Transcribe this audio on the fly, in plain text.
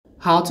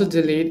How to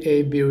delete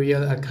a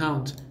BeReal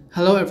account.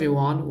 Hello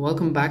everyone,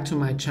 welcome back to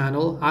my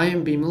channel. I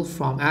am BeReal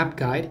from App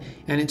Guide,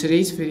 and in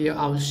today's video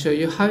I will show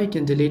you how you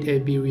can delete a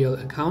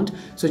BeReal account.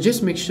 So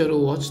just make sure to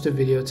watch the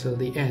video till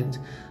the end.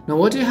 Now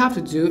what you have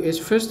to do is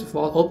first of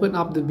all open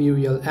up the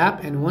BeReal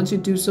app, and once you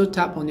do so,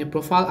 tap on your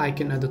profile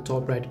icon at the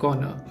top right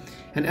corner.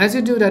 And as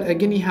you do that,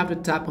 again you have to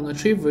tap on the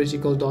three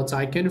vertical dots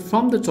icon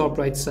from the top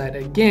right side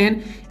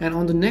again, and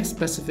on the next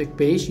specific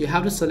page you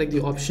have to select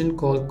the option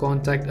called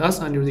Contact Us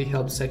under the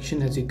help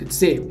section, as you could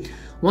see.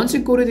 Once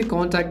you go to the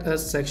Contact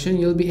Us section,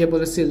 you'll be able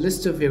to see a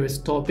list of various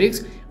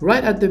topics.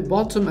 Right at the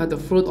bottom at the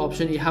fourth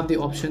option, you have the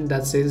option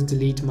that says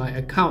delete my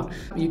account.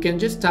 You can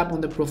just tap on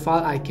the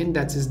profile icon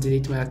that says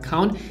delete my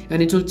account,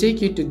 and it will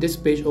take you to this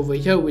page over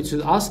here, which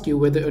will ask you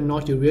whether or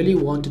not you really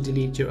want to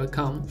delete your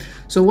account.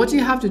 So what you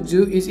have to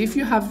do is,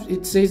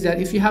 it says that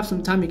if you have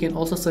some time, you can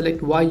also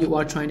select why you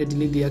are trying to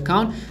delete the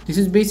account. This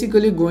is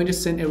basically going to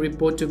send a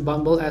report to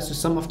Bumble as to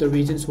some of the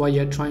reasons why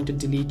you're trying to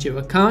delete your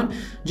account.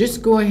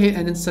 Just go ahead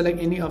and then select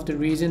any of the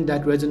reasons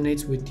that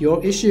resonates with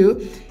your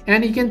issue,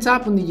 and you can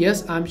tap on the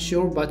yes I'm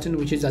sure button,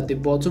 which is at the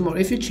bottom, or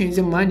if you change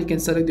your mind, you can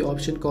select the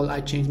option called I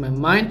change my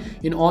mind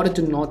in order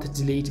to not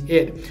delete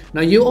it.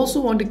 Now you also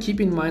want to keep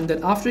in mind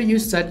that after you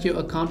set your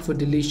account for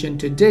deletion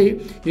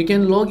today, you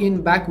can log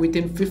in back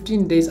within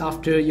 15 days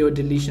after your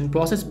deletion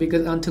process,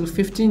 because until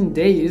 15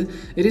 days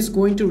it is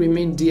going to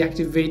remain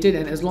deactivated,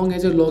 and as long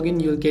as you log in,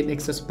 you'll get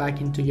access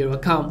back into your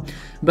account.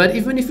 But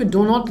even if you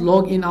do not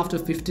log in after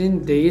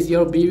 15 days,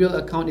 your BeReal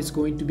account is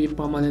going to be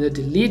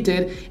permanently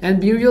deleted, and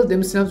BeReal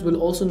themselves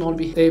will also not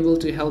be able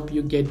to help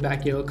you get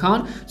back your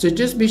account. So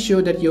just be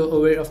sure that you're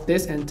aware of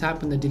this and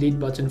tap on the delete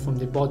button from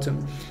the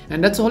bottom.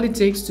 And that's all it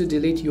takes to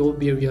delete your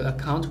BeReal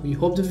account. We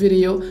hope the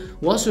video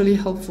was really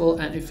helpful,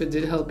 and if it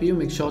did help you,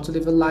 make sure to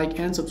leave a like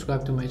and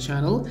subscribe to my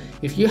channel.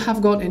 If you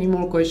have got any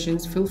more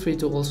questions, feel free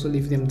to also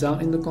leave them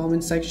down in the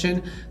comment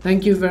section.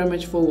 Thank you very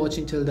much for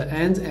watching till the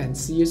end, and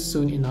see you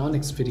soon in our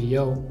next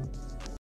video.